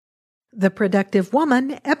The Productive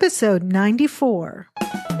Woman, Episode 94.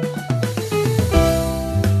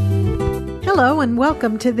 Hello and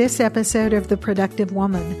welcome to this episode of The Productive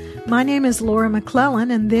Woman. My name is Laura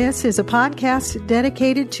McClellan, and this is a podcast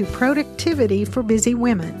dedicated to productivity for busy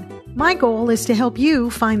women. My goal is to help you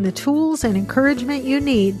find the tools and encouragement you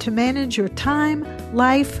need to manage your time,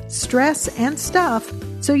 life, stress, and stuff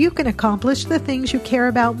so you can accomplish the things you care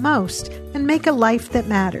about most and make a life that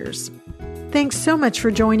matters. Thanks so much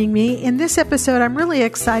for joining me. In this episode, I'm really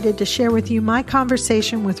excited to share with you my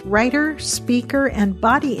conversation with writer, speaker, and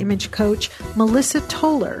body image coach Melissa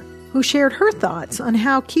Toler, who shared her thoughts on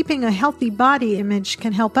how keeping a healthy body image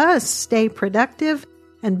can help us stay productive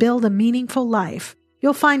and build a meaningful life.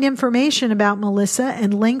 You'll find information about Melissa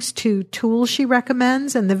and links to tools she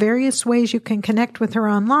recommends and the various ways you can connect with her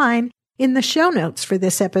online in the show notes for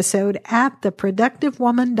this episode at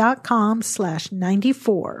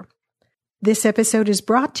theproductivewoman.com/94. This episode is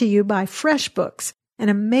brought to you by FreshBooks, an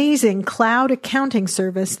amazing cloud accounting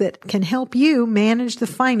service that can help you manage the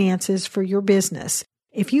finances for your business.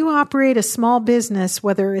 If you operate a small business,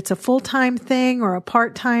 whether it's a full-time thing or a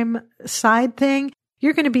part-time side thing,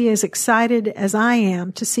 you're going to be as excited as I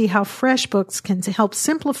am to see how FreshBooks can help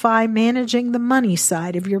simplify managing the money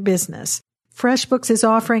side of your business. FreshBooks is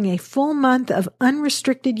offering a full month of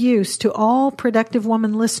unrestricted use to all Productive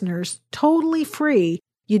Woman listeners, totally free.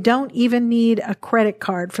 You don't even need a credit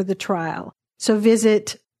card for the trial. So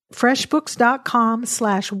visit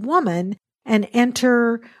freshbooks.com/woman and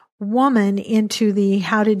enter woman into the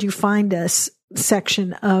How Did You Find Us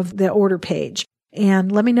section of the order page. And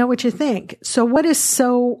let me know what you think. So what is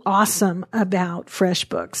so awesome about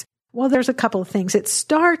FreshBooks? Well, there's a couple of things. It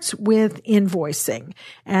starts with invoicing.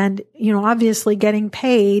 And, obviously getting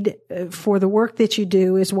paid for the work that you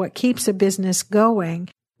do is what keeps a business going.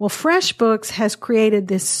 Well, FreshBooks has created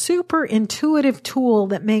this super intuitive tool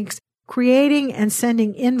that makes creating and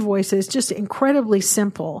sending invoices just incredibly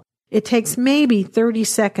simple. It takes maybe 30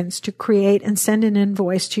 seconds to create and send an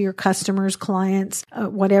invoice to your customers, clients,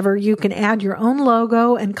 whatever. You can add your own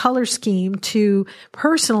logo and color scheme to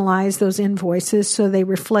personalize those invoices so they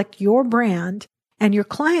reflect your brand, and your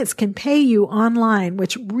clients can pay you online,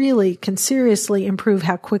 which really can seriously improve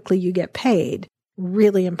how quickly you get paid.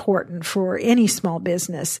 Really important for any small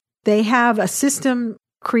business. They have a system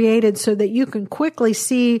created so that you can quickly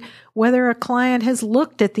see whether a client has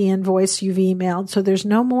looked at the invoice you've emailed. So there's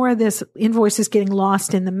no more of this invoices getting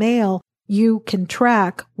lost in the mail. You can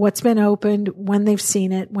track what's been opened, when they've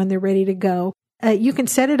seen it, when they're ready to go. You can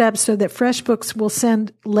set it up so that FreshBooks will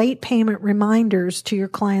send late payment reminders to your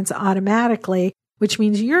clients automatically, which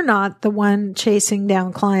means you're not the one chasing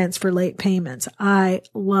down clients for late payments. I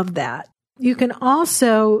love that. You can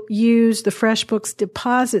also use the FreshBooks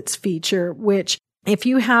deposits feature, which if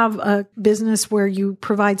you have a business where you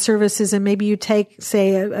provide services and maybe you take,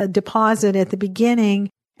 say, a deposit at the beginning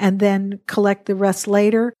and then collect the rest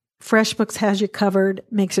later, FreshBooks has you covered,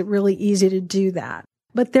 makes it really easy to do that.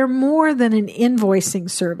 But they're more than an invoicing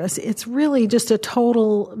service. It's really just a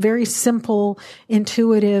total, very simple,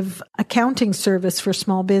 intuitive accounting service for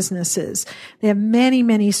small businesses. They have many,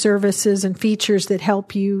 many services and features that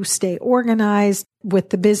help you stay organized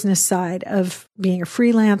with the business side of being a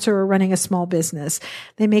freelancer or running a small business.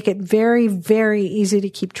 They make it very, very easy to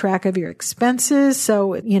keep track of your expenses.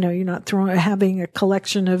 So, you're not having a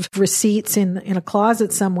collection of receipts in a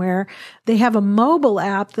closet somewhere. They have a mobile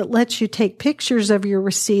app that lets you take pictures of your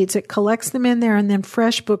receipts. It collects them in there, and then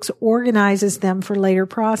FreshBooks organizes them for later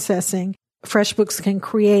processing. FreshBooks can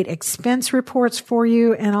create expense reports for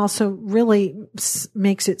you and also really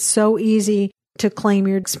makes it so easy to claim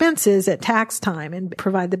your expenses at tax time and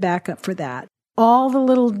provide the backup for that. All the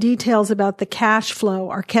little details about the cash flow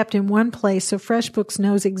are kept in one place, so FreshBooks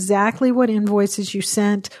knows exactly what invoices you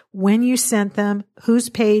sent, when you sent them, who's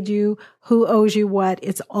paid you, who owes you what.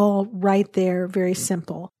 It's all right there, very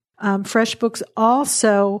simple. FreshBooks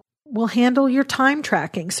also will handle your time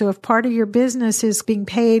tracking. So if part of your business is being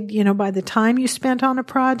paid, by the time you spent on a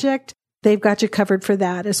project, they've got you covered for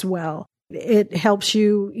that as well. It helps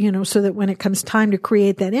you, so that when it comes time to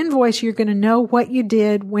create that invoice, you're going to know what you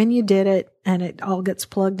did, when you did it, and it all gets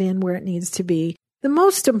plugged in where it needs to be. The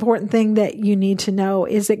most important thing that you need to know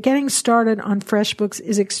is that getting started on FreshBooks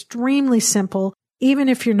is extremely simple, even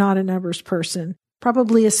if you're not a numbers person.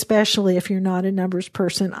 Probably especially if you're not a numbers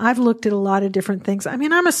person. I've looked at a lot of different things.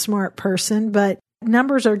 I'm a smart person, but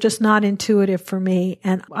numbers are just not intuitive for me.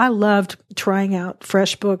 And I loved trying out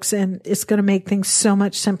FreshBooks, and it's going to make things so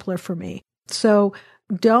much simpler for me. So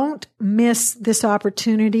don't miss this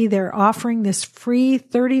opportunity. They're offering this free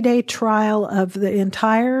 30-day trial of the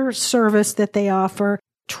entire service that they offer.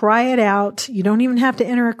 Try it out. You don't even have to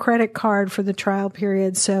enter a credit card for the trial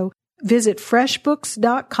period. So visit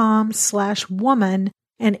freshbooks.com/woman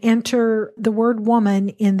and enter the word woman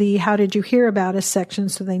in the How Did You Hear About Us section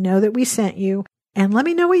so they know that we sent you. And let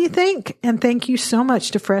me know what you think. And thank you so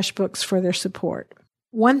much to FreshBooks for their support.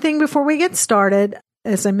 One thing before we get started,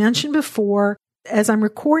 as I mentioned before, as I'm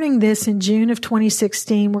recording this in June of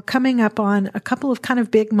 2016, we're coming up on a couple of kind of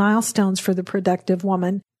big milestones for The Productive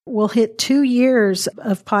Woman. We'll hit 2 years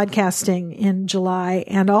of podcasting in July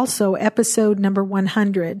and also episode number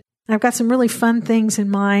 100. And I've got some really fun things in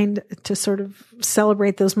mind to sort of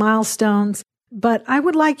celebrate those milestones, but I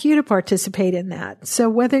would like you to participate in that. So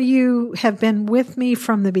whether you have been with me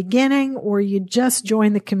from the beginning or you just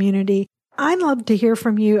joined the community, I'd love to hear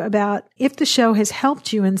from you about if the show has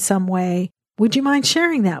helped you in some way. Would you mind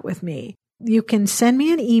sharing that with me? You can send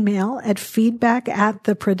me an email at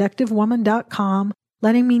feedback@theproductivewoman.com,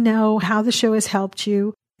 letting me know how the show has helped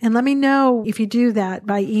you. And let me know if you do that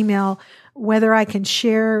by email, whether I can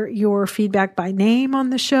share your feedback by name on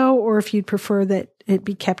the show or if you'd prefer that it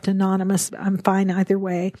be kept anonymous. I'm fine either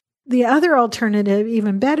way. The other alternative,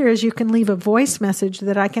 even better, is you can leave a voice message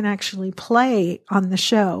that I can actually play on the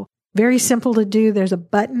show. Very simple to do. There's a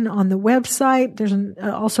button on the website. There's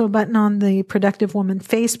also a button on the Productive Woman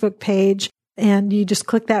Facebook page. And you just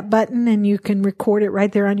click that button and you can record it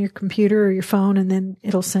right there on your computer or your phone, and then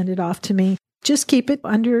it'll send it off to me. Just keep it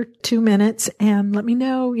under 2 minutes and let me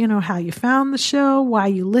know, how you found the show, why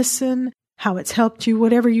you listen, how it's helped you,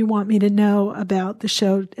 whatever you want me to know about the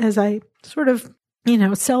show as I sort of,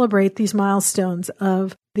 celebrate these milestones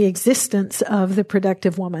of the existence of The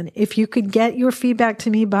Productive Woman. If you could get your feedback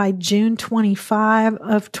to me by June 25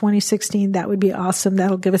 of 2016, that would be awesome.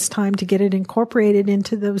 That'll give us time to get it incorporated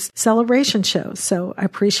into those celebration shows. So I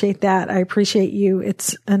appreciate that. I appreciate you.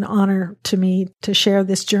 It's an honor to me to share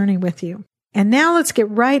this journey with you. And now let's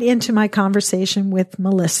get right into my conversation with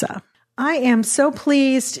Melissa. I am so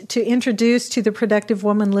pleased to introduce to the Productive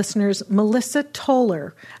Woman listeners, Melissa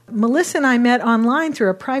Toler. Melissa and I met online through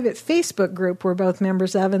a private Facebook group we're both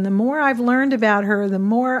members of, and the more I've learned about her, the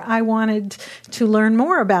more I wanted to learn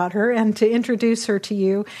more about her and to introduce her to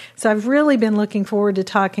you. So I've really been looking forward to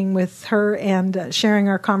talking with her and sharing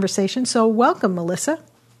our conversation. So welcome, Melissa.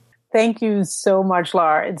 Thank you so much,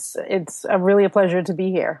 Laura. It's really a pleasure to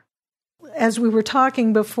be here. As we were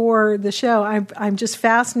talking before the show, I'm just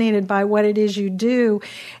fascinated by what it is you do.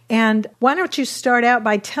 And why don't you start out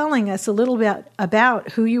by telling us a little bit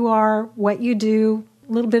about who you are, what you do,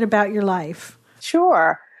 a little bit about your life?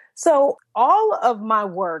 Sure. So all of my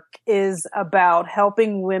work is about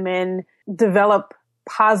helping women develop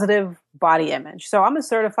positive body image. So I'm a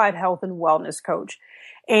certified health and wellness coach,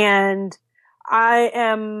 and I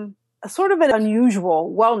am sort of an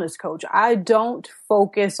unusual wellness coach. I don't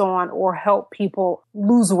focus on or help people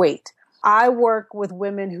lose weight. I work with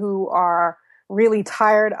women who are really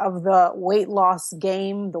tired of the weight loss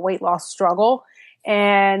game, the weight loss struggle,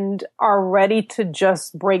 and are ready to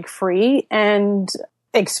just break free and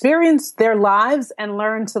experience their lives and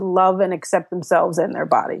learn to love and accept themselves and their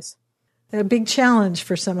bodies. A big challenge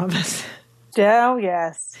for some of us. Oh,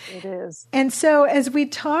 yes, it is. And so as we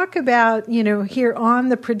talk about, here on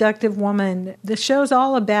The Productive Woman, the show's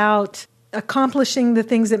all about accomplishing the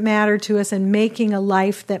things that matter to us and making a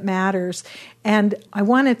life that matters. And I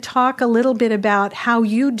want to talk a little bit about how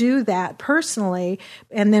you do that personally,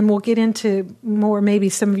 and then we'll get into more, maybe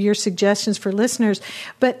some of your suggestions for listeners.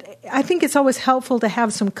 But I think it's always helpful to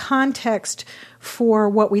have some context for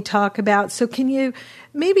what we talk about. So can you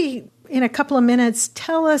maybe in a couple of minutes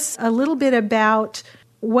tell us a little bit about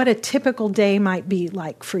what a typical day might be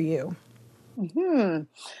like for you?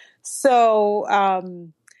 So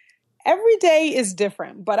every day is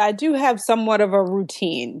different, but I do have somewhat of a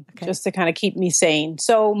routine just to kind of keep me sane.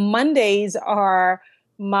 So Mondays are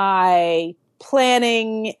my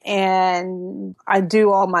planning, and I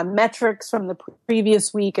do all my metrics from the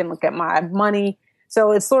previous week and look at my money.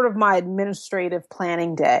 So it's sort of my administrative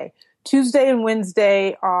planning day. Tuesday and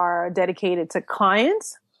Wednesday are dedicated to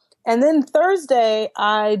clients. And then Thursday,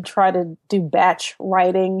 I try to do batch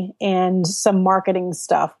writing and some marketing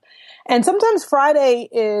stuff. And sometimes Friday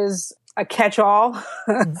is a catch-all.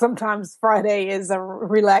 Sometimes Friday is a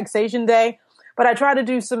relaxation day. But I try to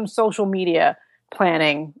do some social media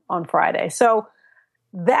planning on Friday. So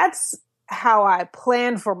that's how I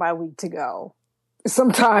plan for my week to go.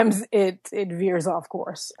 Sometimes it veers off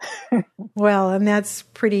course. Well, and that's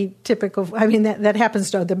pretty typical. I mean, that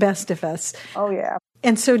happens to the best of us. Oh, yeah.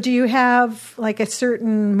 And so do you have like a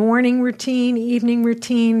certain morning routine, evening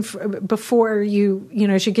routine before you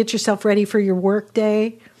as you get yourself ready for your work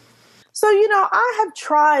day? So, I have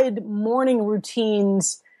tried morning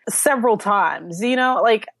routines several times.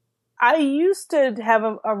 Like I used to have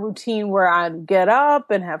a routine where I'd get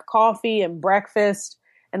up and have coffee and breakfast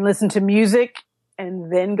and listen to music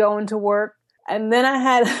and then go into work. And then I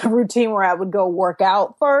had a routine where I would go work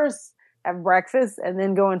out first, have breakfast, and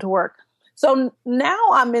then go into work. So now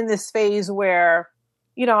I'm in this phase where,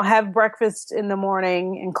 have breakfast in the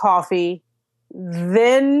morning and coffee,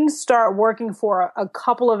 then start working for a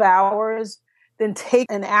couple of hours, then take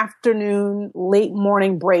an afternoon, late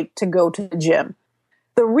morning break to go to the gym.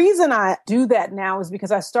 The reason I do that now is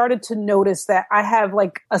because I started to notice that I have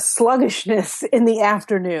like a sluggishness in the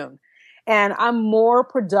afternoon, and I'm more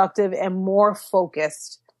productive and more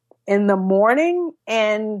focused in the morning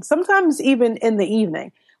and sometimes even in the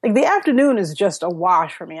evening. Like the afternoon is just a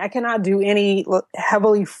wash for me. I cannot do any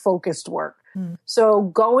heavily focused work. So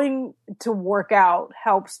going to work out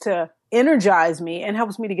helps to energize me and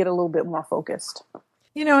helps me to get a little bit more focused.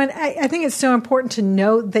 And I think it's so important to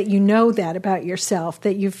note that you know that about yourself,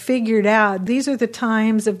 that you've figured out these are the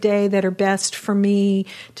times of day that are best for me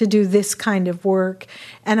to do this kind of work.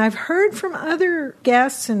 And I've heard from other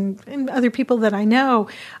guests and other people that I know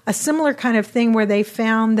a similar kind of thing where they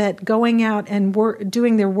found that going out and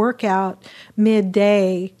doing their workout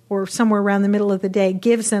midday or somewhere around the middle of the day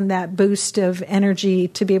gives them that boost of energy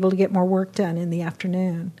to be able to get more work done in the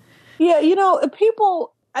afternoon. Yeah,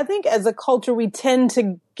 people, I think as a culture, we tend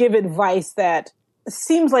to give advice that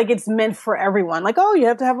seems like it's meant for everyone. Like, oh, you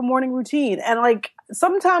have to have a morning routine. And like,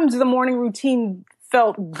 sometimes the morning routine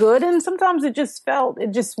felt good and sometimes it just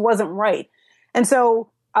wasn't right. And so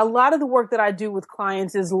a lot of the work that I do with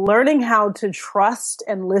clients is learning how to trust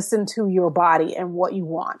and listen to your body and what you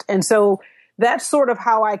want. And so that's sort of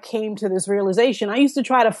how I came to this realization. I used to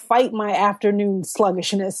try to fight my afternoon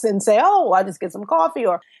sluggishness and say, oh, I just get some coffee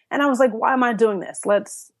and I was like, why am I doing this?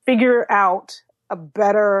 Let's figure out a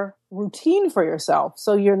better routine for yourself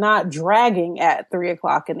so you're not dragging at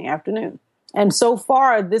 3:00 in the afternoon. And so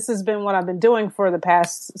far, this has been what I've been doing for the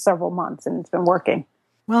past several months, and it's been working.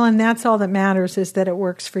 Well, and that's all that matters is that it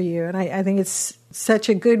works for you. And I think it's such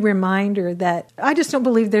a good reminder that I just don't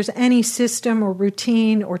believe there's any system or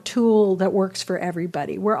routine or tool that works for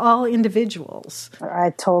everybody. We're all individuals. I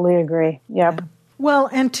totally agree. Yep. Yeah. Well,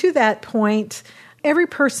 and to that point, every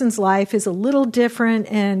person's life is a little different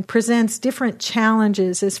and presents different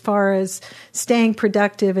challenges as far as staying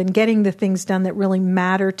productive and getting the things done that really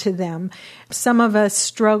matter to them. Some of us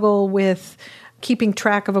struggle with keeping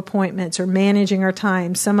track of appointments or managing our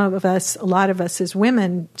time. Some of us, a lot of us as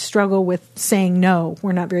women, struggle with saying no.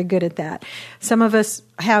 We're not very good at that. Some of us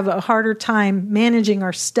have a harder time managing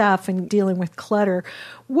our stuff and dealing with clutter.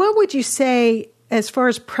 What would you say as far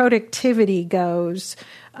as productivity goes?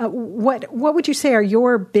 What would you say are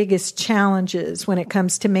your biggest challenges when it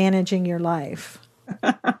comes to managing your life?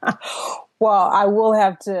 Well, I will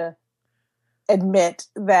have to admit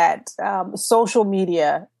that social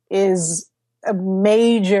media is a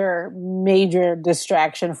major, major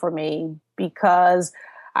distraction for me because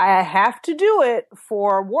I have to do it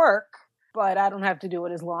for work, but I don't have to do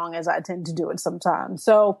it as long as I tend to do it sometimes.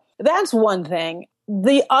 So that's one thing.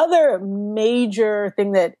 The other major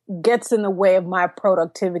thing that gets in the way of my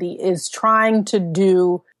productivity is trying to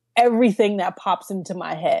do everything that pops into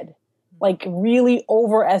my head, like really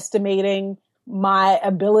overestimating my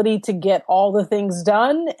ability to get all the things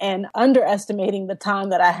done and underestimating the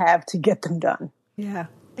time that I have to get them done. Yeah.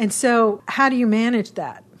 And so how do you manage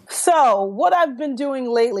that? So what I've been doing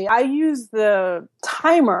lately, I use the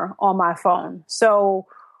timer on my phone. So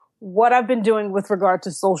what I've been doing with regard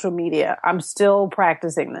to social media, I'm still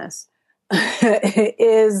practicing this,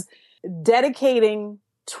 is dedicating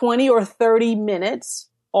 20 or 30 minutes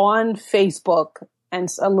on Facebook and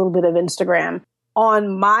a little bit of Instagram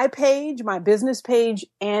on my page, my business page,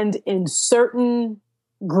 and in certain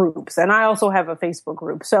groups. And I also have a Facebook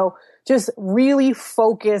group. So just really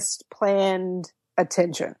focused, planned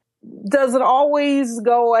attention. Does it always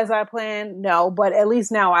go as I plan? No, but at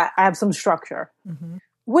least now I have some structure. Mm-hmm.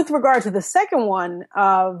 With regard to the second one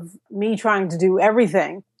of me trying to do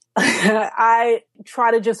everything, I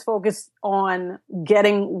try to just focus on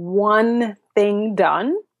getting one thing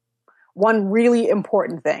done, one really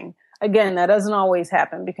important thing. Again, that doesn't always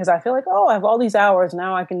happen because I feel like, oh, I have all these hours.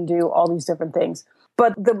 Now I can do all these different things.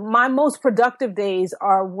 But my most productive days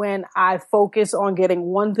are when I focus on getting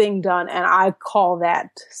one thing done, and I call that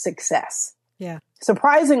success. Yeah.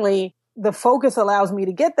 Surprisingly, the focus allows me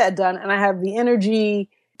to get that done, and I have the energy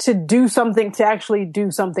to do something, to actually do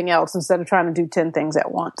something else instead of trying to do 10 things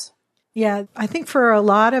at once. Yeah, I think for a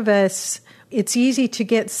lot of us, it's easy to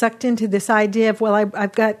get sucked into this idea of, well,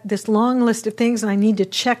 I've got this long list of things and I need to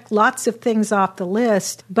check lots of things off the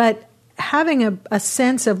list. But having a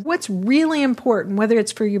sense of what's really important, whether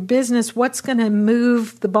it's for your business, what's going to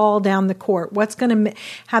move the ball down the court, what's going to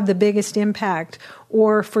have the biggest impact,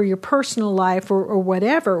 or for your personal life or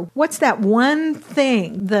whatever. What's that one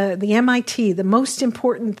thing, the MIT, the most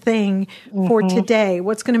important thing for today?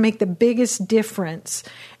 What's going to make the biggest difference?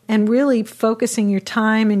 And really focusing your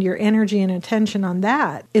time and your energy and attention on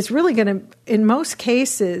that is really going to, in most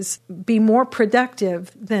cases, be more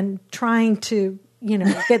productive than trying to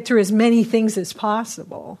get through as many things as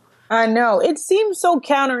possible. I know. It seems so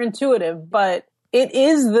counterintuitive, but it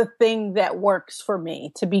is the thing that works for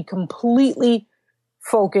me, to be completely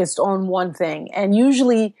focused on one thing. And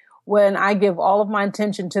usually when I give all of my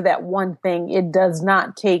attention to that one thing, it does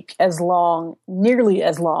not take nearly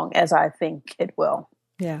as long as I think it will.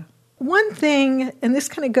 Yeah. One thing, and this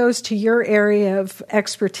kind of goes to your area of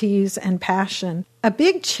expertise and passion, a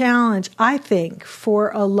big challenge, I think, for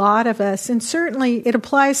a lot of us, and certainly it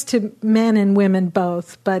applies to men and women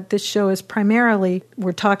both, but this show is primarily,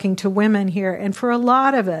 we're talking to women here, and for a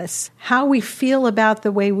lot of us, how we feel about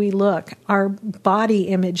the way we look, our body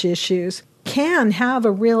image issues, can have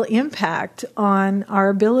a real impact on our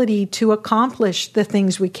ability to accomplish the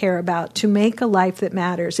things we care about, to make a life that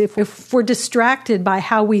matters. If we're distracted by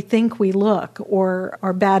how we think we look or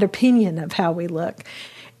our bad opinion of how we look.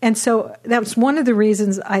 And so that was one of the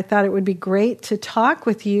reasons I thought it would be great to talk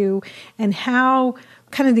with you, and how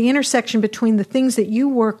kind of the intersection between the things that you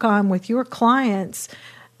work on with your clients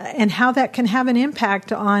and how that can have an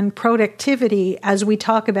impact on productivity as we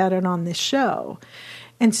talk about it on this show.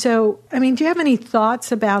 And so, do you have any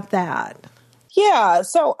thoughts about that? Yeah.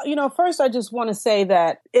 So, first I just want to say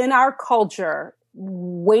that in our culture,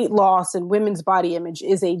 weight loss and women's body image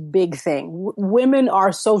is a big thing. Women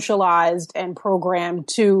are socialized and programmed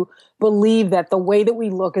to believe that the way that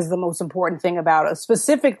we look is the most important thing about us,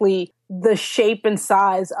 specifically the shape and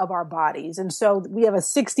size of our bodies. And so we have a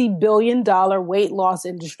 $60 billion weight loss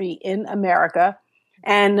industry in America.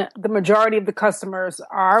 And the majority of the customers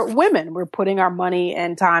are women. We're putting our money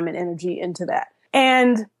and time and energy into that.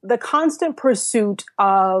 And the constant pursuit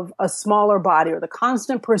of a smaller body, or the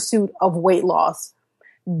constant pursuit of weight loss,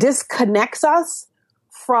 disconnects us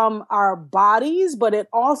from our bodies, but it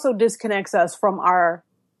also disconnects us from our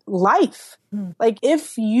life. Like,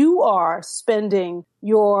 if you are spending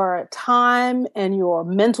your time and your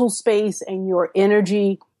mental space and your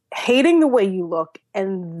energy hating the way you look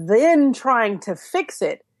and then trying to fix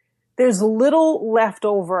it, there's little left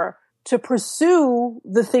over to pursue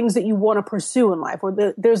the things that you want to pursue in life,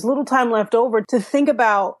 or there's little time left over to think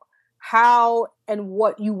about how and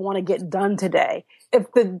what you want to get done today.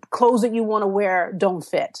 If the clothes that you want to wear don't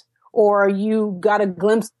fit, or you got a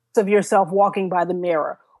glimpse of yourself walking by the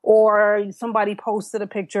mirror, or somebody posted a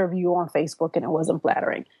picture of you on Facebook and it wasn't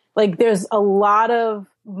flattering. Like, there's a lot of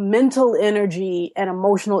mental energy and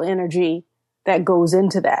emotional energy that goes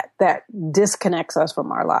into that disconnects us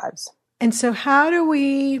from our lives. And so how do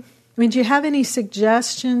we, do you have any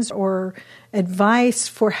suggestions or advice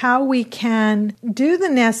for how we can do the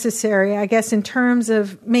necessary, I guess, in terms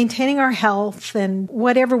of maintaining our health and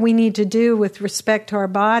whatever we need to do with respect to our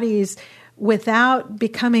bodies without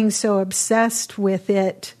becoming so obsessed with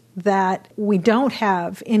it that we don't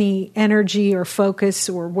have any energy or focus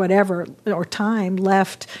or whatever, or time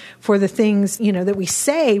left for the things, that we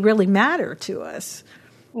say really matter to us?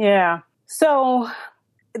 Yeah. So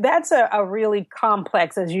that's a really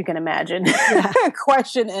complex, as you can imagine,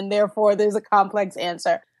 question, and therefore there's a complex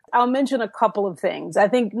answer. I'll mention a couple of things. I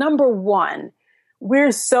think number one,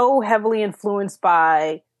 we're so heavily influenced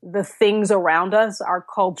by the things around us, our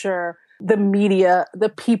culture, the media, the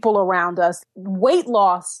people around us. Weight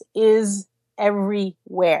loss is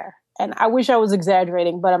everywhere. And I wish I was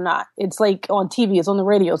exaggerating, but I'm not. It's like on TV, it's on the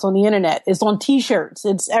radio, it's on the internet, it's on t-shirts,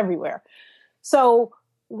 it's everywhere. So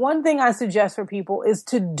one thing I suggest for people is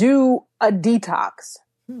to do a detox.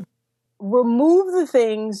 Remove the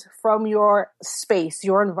things from your space,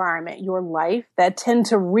 your environment, your life that tend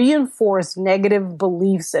to reinforce negative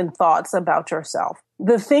beliefs and thoughts about yourself.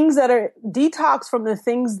 The things that are detox from the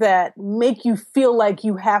things that make you feel like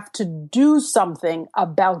you have to do something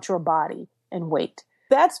about your body and weight.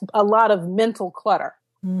 That's a lot of mental clutter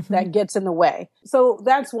that gets in the way. So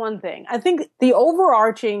that's one thing. I think the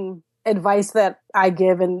overarching advice that I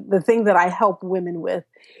give, and the thing that I help women with,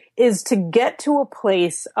 is to get to a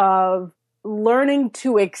place of learning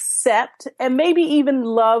to accept and maybe even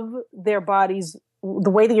love their bodies the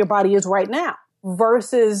way that your body is right now,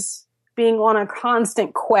 versus being on a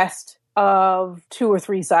constant quest of 2 or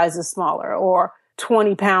 3 sizes smaller or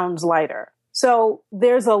 20 pounds lighter. So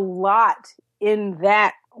there's a lot in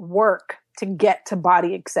that work to get to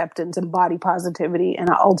body acceptance and body positivity and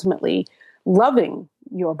ultimately loving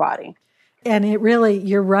your body. And it really,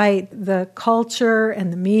 you're right, the culture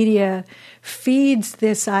and the media feeds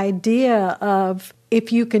this idea of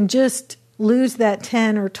if you can just lose that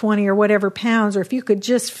 10 or 20 or whatever pounds, or if you could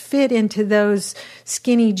just fit into those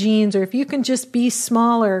skinny jeans, or if you can just be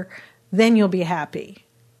smaller, then you'll be happy.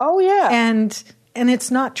 Oh, yeah. And it's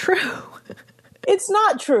not true. It's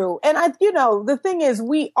not true. And the thing is,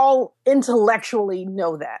 we all intellectually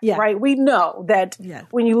know that, right? We know that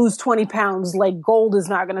when you lose 20 pounds, like gold is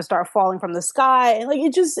not going to start falling from the sky. And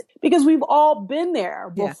because we've all been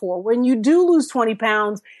there before. Yeah. When you do lose 20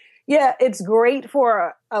 pounds, it's great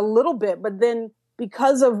for a little bit, but then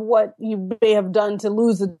because of what you may have done to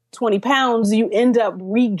lose the 20 pounds, you end up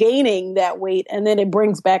regaining that weight, and then it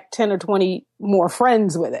brings back 10 or 20 more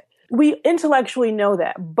friends with it. We intellectually know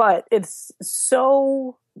that, but it's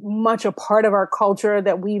so much a part of our culture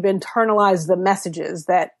that we've internalized the messages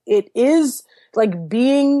that it is like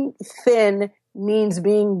being thin means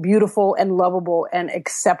being beautiful and lovable and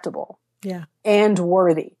acceptable and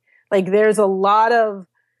worthy. Like there's a lot of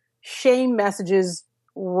shame messages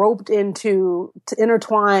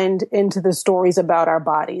intertwined into the stories about our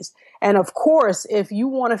bodies. And of course, if you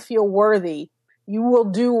want to feel worthy, you will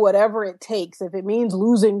do whatever it takes. If it means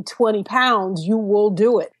losing 20 pounds, you will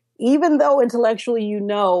do it, even though intellectually you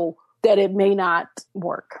know that it may not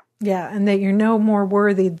work. Yeah, and that you're no more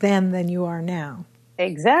worthy then than you are now.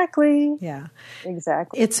 Exactly. Yeah.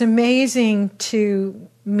 Exactly. It's amazing to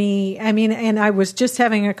me. I mean, and I was just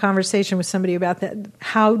having a conversation with somebody about that,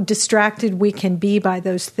 how distracted we can be by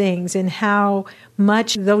those things and how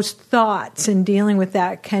much those thoughts and dealing with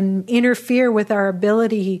that can interfere with our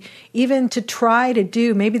ability even to try to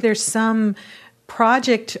do. Maybe there's some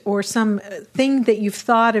project or some thing that you've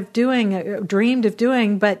thought of doing, dreamed of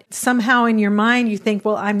doing, but somehow in your mind you think,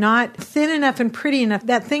 well, I'm not thin enough and pretty enough.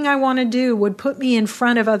 That thing I want to do would put me in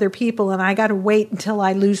front of other people, and I got to wait until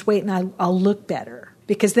I lose weight and I'll look better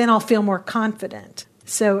because then I'll feel more confident.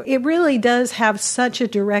 So it really does have such a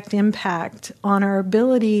direct impact on our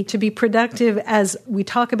ability to be productive, as we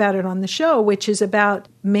talk about it on the show, which is about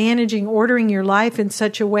managing, ordering your life in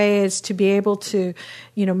such a way as to be able to,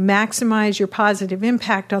 maximize your positive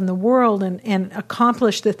impact on the world and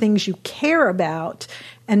accomplish the things you care about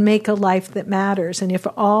and make a life that matters. And if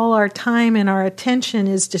all our time and our attention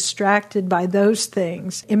is distracted by those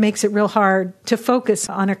things, it makes it real hard to focus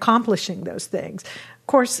on accomplishing those things. Of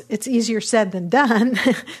course, it's easier said than done.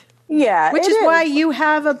 Yeah. Which is why you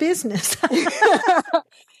have a business.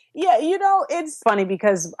 Yeah, it's funny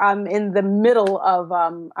because I'm in the middle of,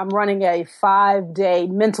 I'm running a 5-day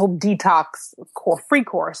mental detox free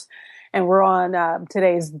course. And we're on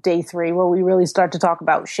today's day 3 where we really start to talk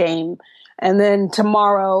about shame. And then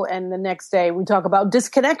tomorrow and the next day we talk about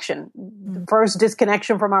disconnection. First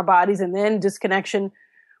disconnection from our bodies and then disconnection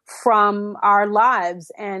from our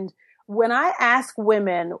lives. And when I ask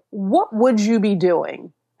women, what would you be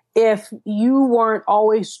doing if you weren't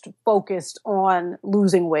always focused on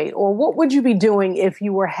losing weight? Or what would you be doing if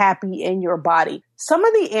you were happy in your body? Some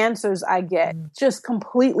of the answers I get just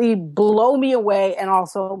completely blow me away and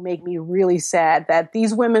also make me really sad that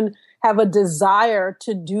these women have a desire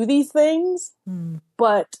to do these things,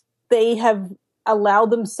 but they have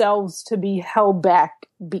allowed themselves to be held back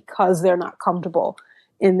because they're not comfortable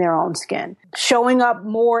in their own skin, showing up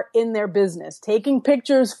more in their business, taking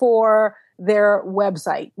pictures for their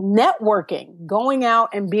website, networking, going out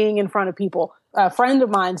and being in front of people. A friend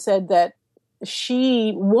of mine said that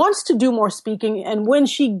she wants to do more speaking. And when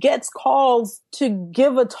she gets calls to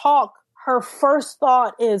give a talk, her first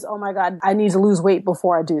thought is, oh my God, I need to lose weight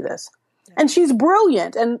before I do this. And she's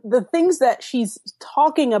brilliant. And the things that she's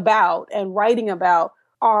talking about and writing about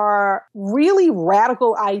are really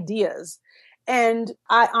radical ideas. And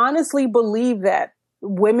I honestly believe that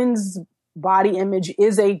women's body image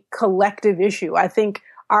is a collective issue. I think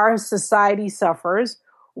our society suffers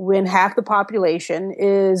when half the population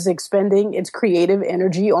is expending its creative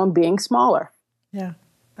energy on being smaller. Yeah,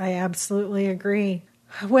 I absolutely agree.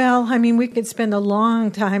 Well, I mean, we could spend a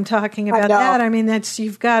long time talking about that. I mean,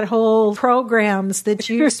 you've got whole programs that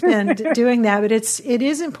you spend doing that, but it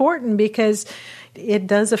is important because it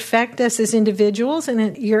does affect us as individuals,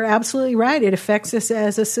 and you're absolutely right. It affects us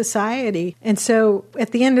as a society. And so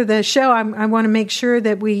at the end of the show, I want to make sure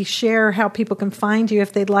that we share how people can find you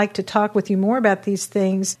if they'd like to talk with you more about these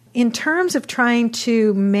things. In terms of trying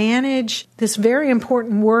to manage this very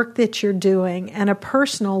important work that you're doing and a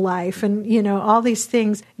personal life and, all these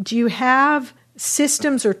things, do you have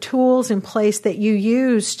systems or tools in place that you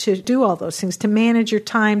use to do all those things, to manage your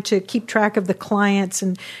time, to keep track of the clients.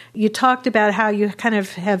 And you talked about how you kind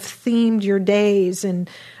of have themed your days and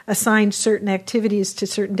assigned certain activities to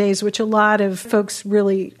certain days, which a lot of folks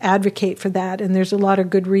really advocate for that. And there's a lot of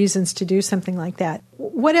good reasons to do something like that.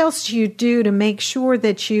 What else do you do to make sure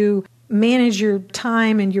that you manage your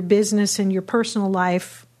time and your business and your personal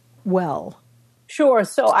life well? Sure.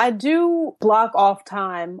 So I do block off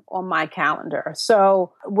time on my calendar.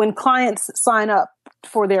 So when clients sign up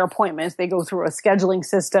for their appointments, they go through a scheduling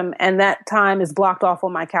system, and that time is blocked off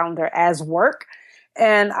on my calendar as work.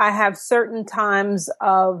 And I have certain times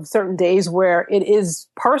of certain days where it is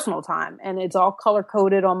personal time, and it's all color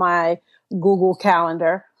coded on my Google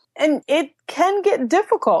Calendar. And it can get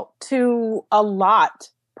difficult to allot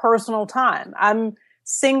personal time. I'm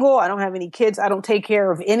single. I don't have any kids. I don't take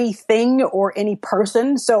care of anything or any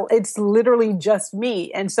person. So it's literally just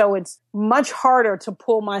me. And so it's much harder to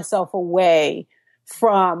pull myself away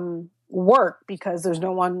from work because there's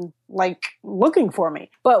no one like looking for me.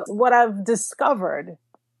 But what I've discovered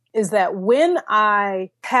is that when I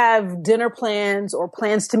have dinner plans or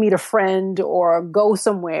plans to meet a friend or go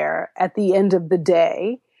somewhere at the end of the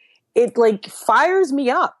day, it like fires me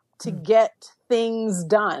up to get things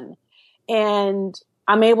done. And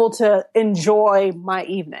I'm able to enjoy my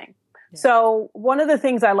evening. Yeah. So one of the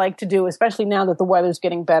things I like to do, especially now that the weather's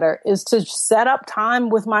getting better, is to set up time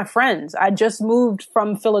with my friends. I just moved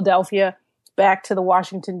from Philadelphia back to the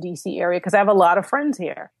Washington, D.C. area because I have a lot of friends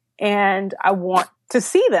here and I want to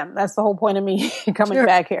see them. That's the whole point of me coming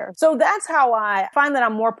back here. So that's how I find that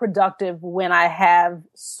I'm more productive when I have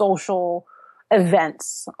social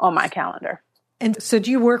events on my calendar. And so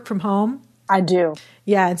do you work from home? I do.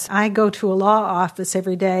 Yeah, I go to a law office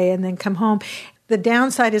every day and then come home. The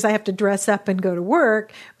downside is I have to dress up and go to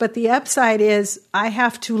work, but the upside is I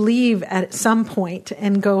have to leave at some point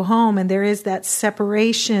and go home, and there is that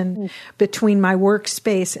separation between my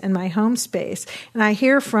workspace and my home space. And I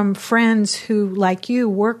hear from friends who, like you,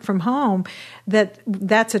 work from home that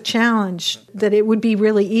that's a challenge, that it would be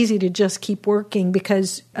really easy to just keep working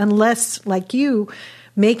because unless, like you,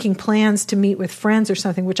 making plans to meet with friends or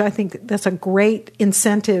something, which I think that's a great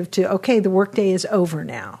incentive to, okay, the workday is over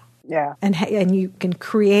now. Yeah. And you can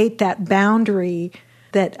create that boundary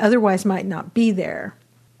that otherwise might not be there.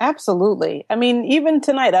 Absolutely. I mean, even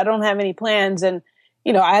tonight, I don't have any plans. And,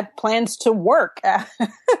 you know, I have plans to work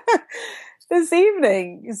this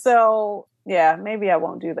evening. So, yeah, maybe I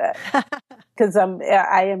won't do that because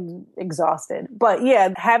I am exhausted. But, yeah,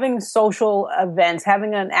 having social events,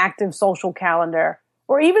 having an active social calendar,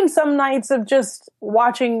 or even some nights of just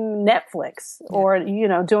watching Netflix or, you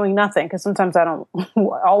know, doing nothing. Because sometimes I don't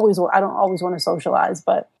always want to socialize.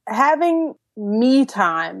 But having me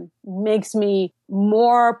time makes me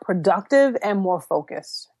more productive and more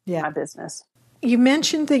focused in my business. You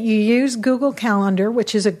mentioned that you use Google Calendar,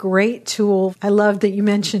 which is a great tool. I love that you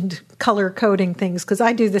mentioned color coding things because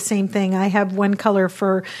I do the same thing. I have one color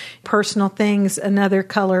for personal things, another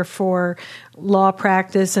color for law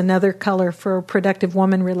practice, another color for productive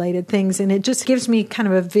woman related things. And it just gives me kind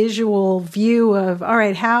of a visual view of, all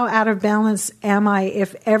right, how out of balance am I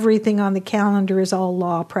if everything on the calendar is all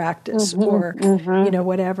law practice or, you know,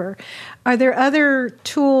 whatever. Are there other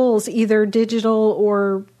tools, either digital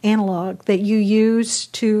or analog, that you use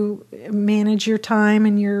to manage your time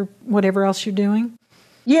and your whatever else you're doing?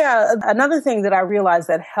 Yeah. Another thing that I realize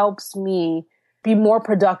that helps me be more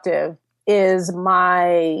productive is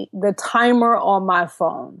the timer on my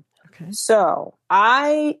phone. Okay. So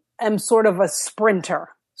I am sort of a sprinter.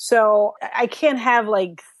 So I can't have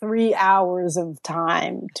like 3 hours of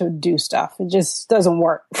time to do stuff. It just doesn't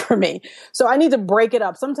work for me. So I need to break it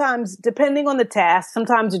up. Sometimes, depending on the task,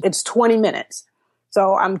 sometimes it's 20 minutes.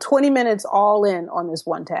 So I'm 20 minutes all in on this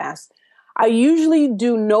one task. I usually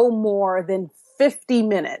do no more than 50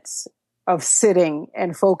 minutes of sitting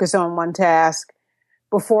and focus on one task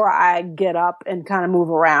before I get up and kind of move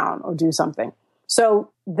around or do something.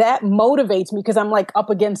 So that motivates me because I'm like up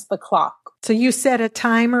against the clock. So you set a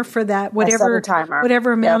timer for that, whatever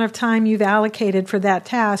amount of time you've allocated for that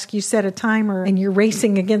task, you set a timer and you're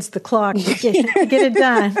racing against the clock to get it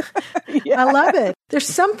done. Yeah. I love it. There's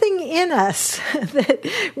something in us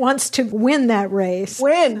that wants to win that race.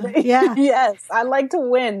 Win. Yeah. Yes. I like to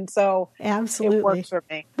win. So absolutely. It works for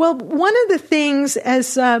me. Well, one of the things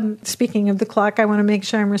speaking of the clock, I want to make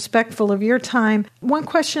sure I'm respectful of your time. One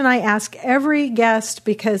question I ask every guest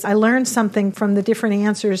because I learned something from the different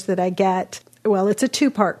answers that I get. Well, it's a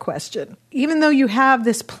two-part question. Even though you have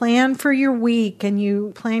this plan for your week and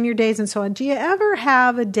you plan your days and so on, do you ever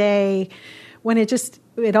have a day when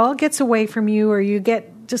it all gets away from you or you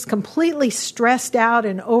get just completely stressed out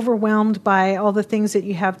and overwhelmed by all the things that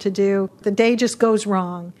you have to do? The day just goes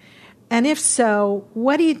wrong. And if so,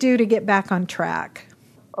 what do you do to get back on track?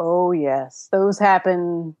 Oh, yes. Those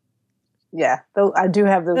happen. Yeah, I do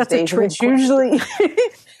have those days. And it's usually,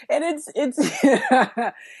 and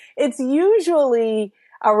it's usually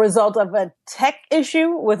a result of a tech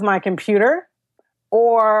issue with my computer,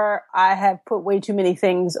 or I have put way too many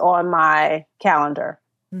things on my calendar.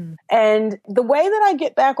 And the way that I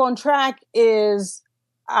get back on track is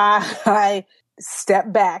I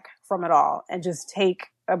step back from it all and just take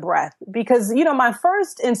a breath, because, my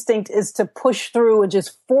first instinct is to push through and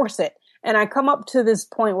just force it. And I come up to this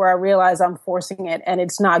point where I realize I'm forcing it and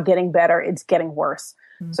it's not getting better. It's getting worse.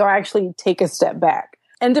 So I actually take a step back.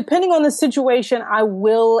 And depending on the situation, I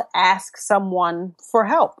will ask someone for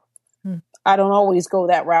help. I don't always go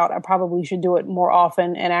that route. I probably should do it more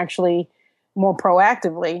often and actually more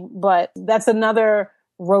proactively. But that's another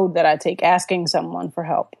road that I take, asking someone for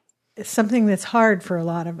help. It's something that's hard for a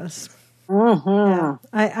lot of us. Yeah,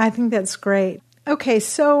 I think that's great. Okay,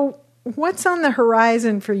 so what's on the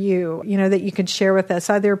horizon for you, that you could share with us,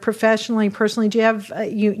 either professionally, personally? Do you have,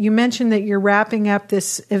 you mentioned that you're wrapping up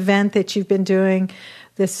this event that you've been doing,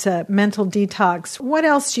 this mental detox. What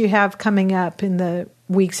else do you have coming up in the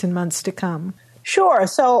weeks and months to come? Sure.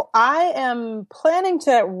 So I am planning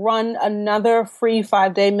to run another free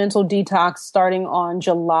 5-day mental detox starting on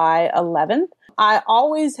July 11th. I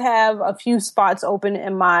always have a few spots open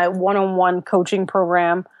in my one-on-one coaching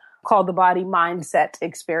program called the Body Mindset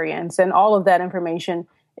Experience. And all of that information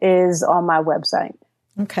is on my website.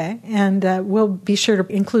 Okay. And we'll be sure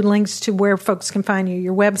to include links to where folks can find you,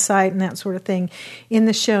 your website and that sort of thing in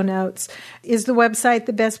the show notes. Is the website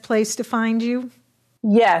the best place to find you?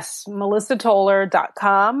 Yes,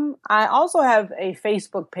 melissatoler.com. I also have a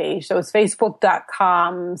Facebook page. So it's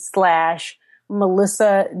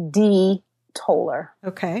facebook.com/Melissa D. Toler.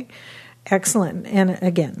 Okay. Excellent. And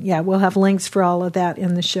again, we'll have links for all of that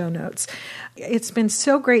in the show notes. It's been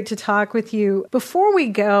so great to talk with you. Before we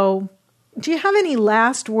go, do you have any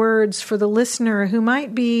last words for the listener who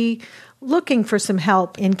might be looking for some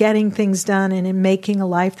help in getting things done and in making a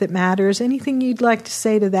life that matters? Anything you'd like to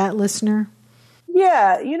say to that listener?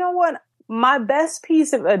 Yeah, you know what? My best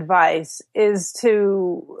piece of advice is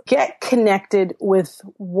to get connected with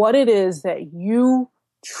what it is that you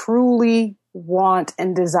truly want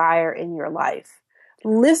and desire in your life.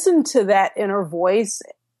 Listen to that inner voice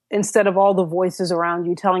instead of all the voices around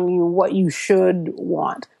you telling you what you should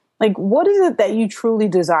want. Like, what is it that you truly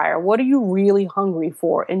desire? What are you really hungry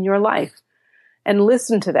for in your life? And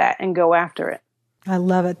listen to that and go after it. I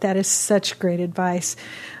love it. That is such great advice.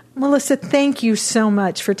 Melissa, thank you so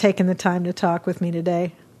much for taking the time to talk with me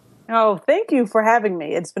today. Oh, thank you for having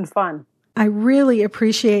me. It's been fun. I really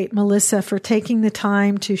appreciate Melissa for taking the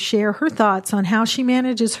time to share her thoughts on how she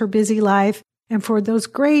manages her busy life and for those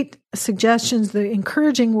great suggestions, the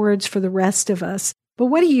encouraging words for the rest of us. But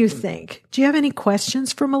what do you think? Do you have any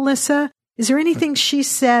questions for Melissa? Is there anything she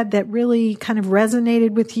said that really kind of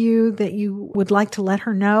resonated with you that you would like to let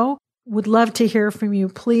her know? Would love to hear from you.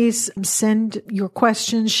 Please send your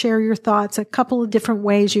questions, share your thoughts. A couple of different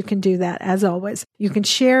ways you can do that, as always. You can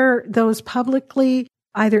share those publicly,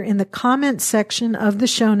 either in the comments section of the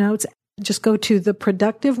show notes. Just go to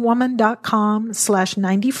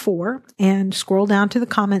theproductivewoman.com/94 and scroll down to the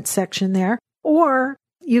comments section there. Or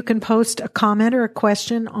you can post a comment or a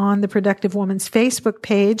question on the Productive Woman's Facebook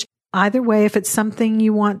page. Either way, if it's something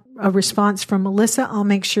you want a response from Melissa, I'll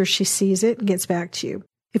make sure she sees it and gets back to you.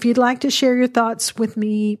 If you'd like to share your thoughts with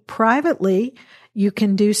me privately, you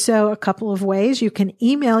can do so a couple of ways. You can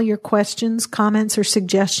email your questions, comments, or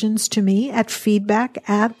suggestions to me at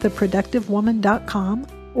feedback@theproductivewoman.com,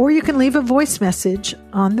 or you can leave a voice message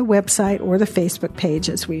on the website or the Facebook page,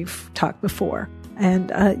 as we've talked before. And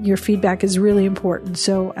your feedback is really important,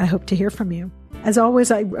 so I hope to hear from you. As always,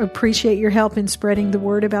 I appreciate your help in spreading the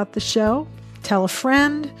word about the show. Tell a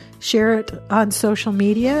friend, share it on social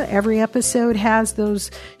media. Every episode has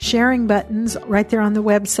those sharing buttons right there on the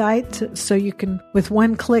website, so you can, with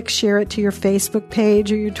one click, share it to your Facebook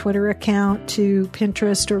page or your Twitter account, to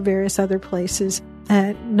Pinterest or various other places.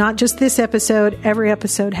 Not just this episode, every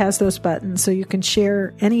episode has those buttons, so you can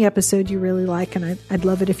share any episode you really like, and I'd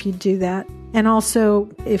love it if you'd do that. And also,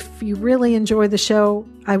 if you really enjoy the show,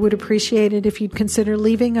 I would appreciate it if you'd consider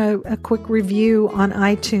leaving a quick review on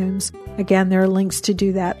iTunes. Again, there are links to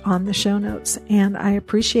do that on the show notes, and I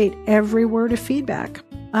appreciate every word of feedback.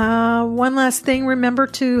 One last thing, remember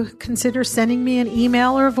to consider sending me an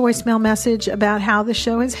email or a voicemail message about how the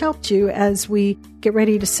show has helped you as we get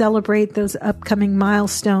ready to celebrate those upcoming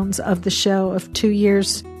milestones of the show of 2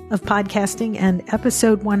 years of podcasting and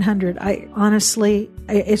episode 100.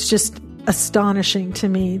 It's just astonishing to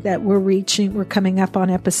me that we're coming up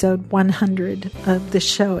on episode 100 of the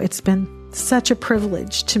show. It's been such a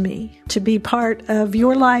privilege to me to be part of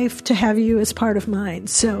your life, to have you as part of mine.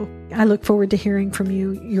 So I look forward to hearing from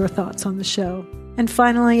you, your thoughts on the show. And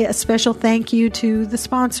finally, a special thank you to the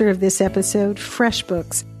sponsor of this episode,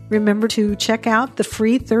 FreshBooks. Remember to check out the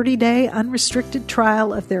free 30-day unrestricted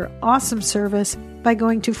trial of their awesome service by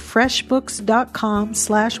going to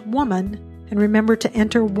freshbooks.com/woman. And remember to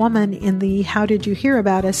enter woman in the How Did You Hear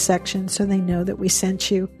About Us section so they know that we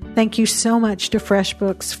sent you. Thank you so much to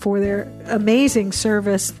FreshBooks for their amazing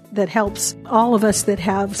service that helps all of us that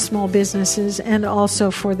have small businesses, and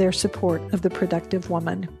also for their support of The Productive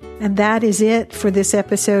Woman. And that is it for this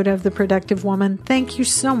episode of The Productive Woman. Thank you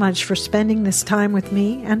so much for spending this time with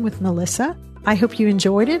me and with Melissa. I hope you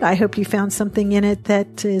enjoyed it. I hope you found something in it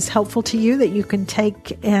that is helpful to you, that you can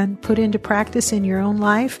take and put into practice in your own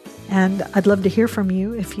life. And I'd love to hear from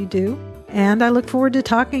you if you do. And I look forward to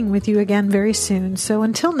talking with you again very soon. So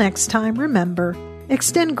until next time, remember,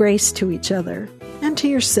 extend grace to each other and to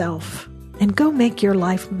yourself, and go make your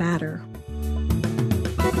life matter.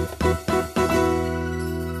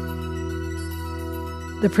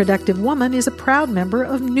 The Productive Woman is a proud member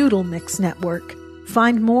of Noodle Mix Network.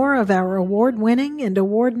 Find more of our award-winning and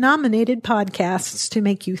award-nominated podcasts to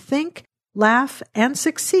make you think, laugh, and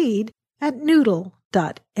succeed at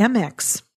noodle.mx.